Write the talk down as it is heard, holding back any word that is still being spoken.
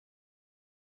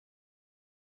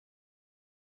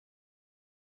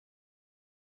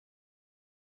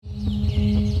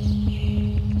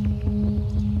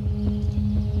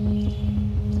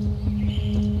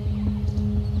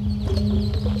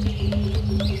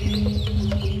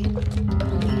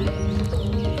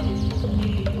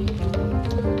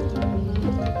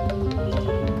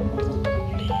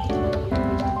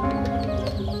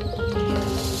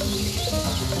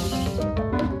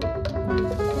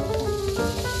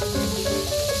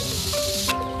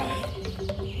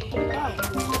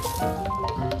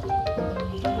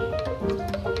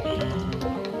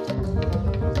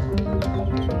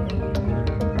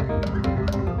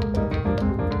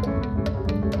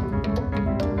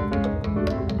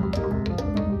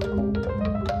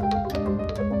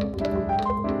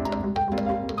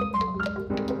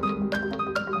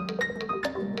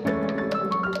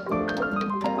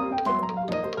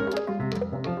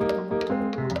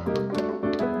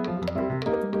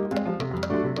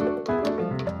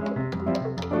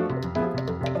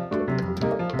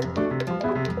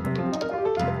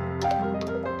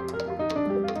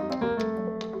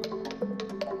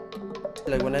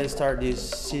Like when I started this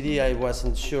CD, I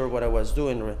wasn't sure what I was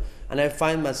doing. And I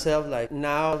find myself like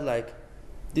now, like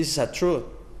this is a truth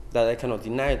that I cannot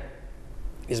deny.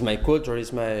 It's my culture,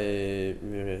 it's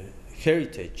my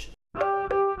heritage.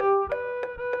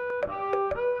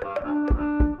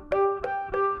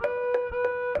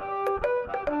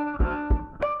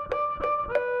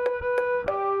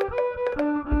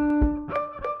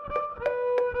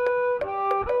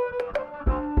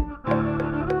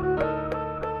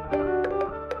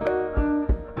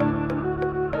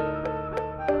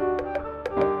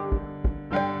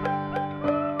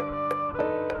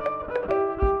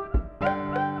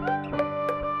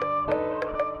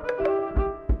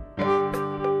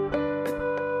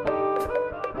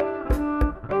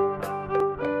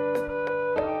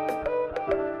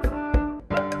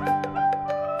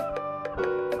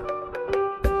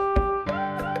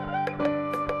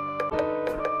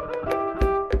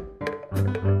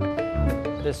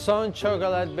 The sun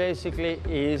chocolate basically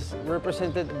is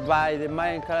represented by the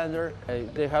Mayan calendar.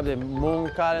 They have the moon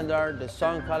calendar, the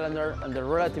sun calendar, and the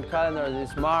relative calendar that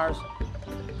is Mars,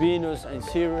 Venus, and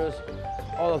Sirius.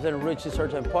 All of them reach a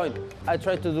certain point. I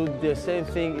try to do the same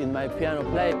thing in my piano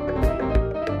playing.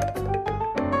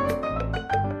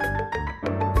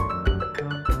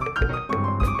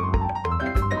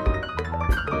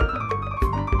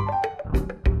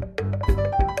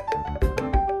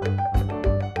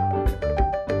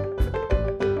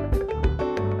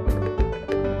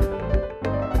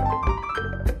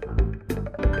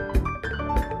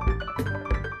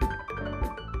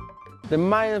 The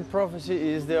Mayan prophecy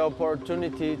is the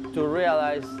opportunity to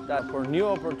realize that for new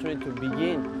opportunity to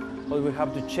begin, well, we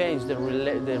have to change the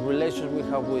relations we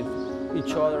have with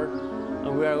each other,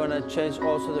 and we are going to change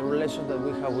also the relations that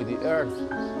we have with the earth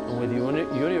and with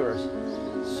the universe.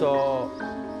 So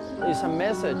it's a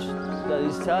message that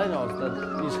is telling us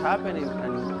that it's happening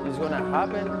and it's going to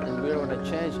happen and we're going to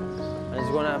change, and it's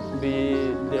going to be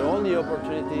the only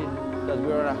opportunity that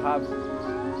we're going to have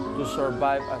to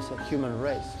survive as a human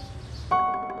race.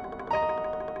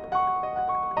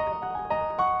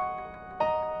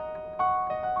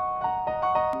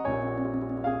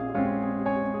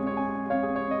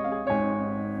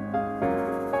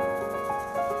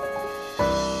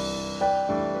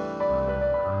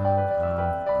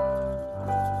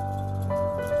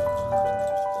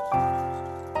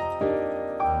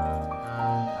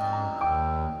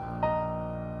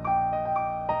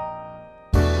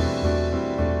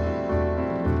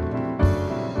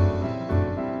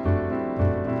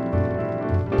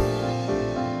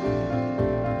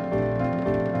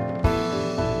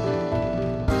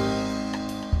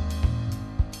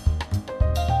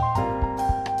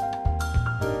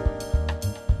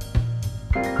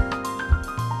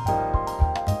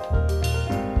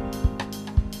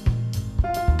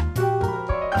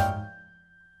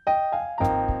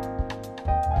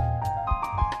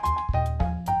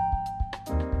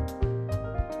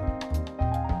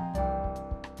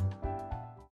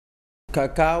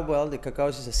 Cacao, well, the cacao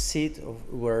is a seed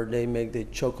of where they make the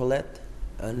chocolate,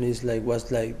 and it's like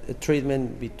was like a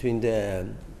treatment between the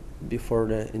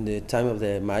in the time of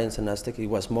the Mayans and Aztecs. It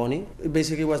was money. It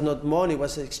basically was not money; it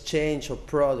was exchange of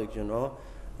product, you know.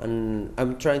 And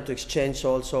I'm trying to exchange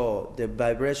also the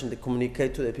vibration, to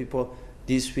communicate to the people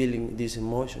this feeling, this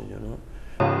emotion, you know.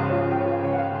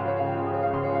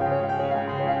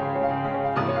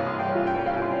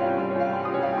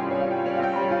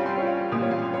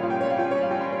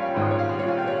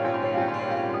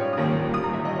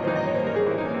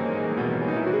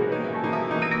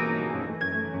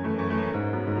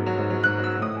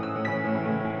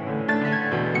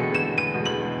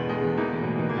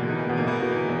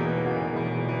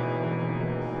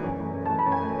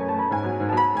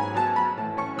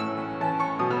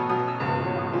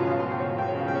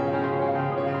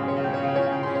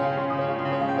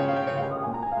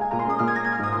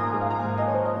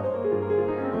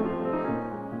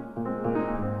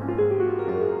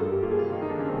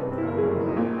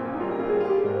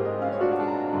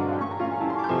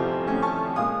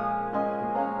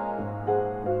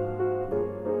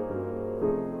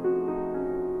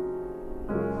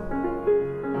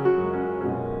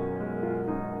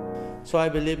 So I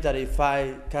believe that if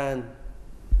I can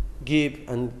give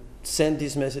and send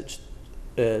this message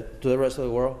to the rest of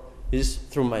the world, is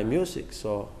through my music.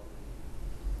 So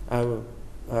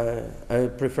I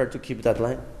prefer to keep that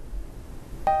line.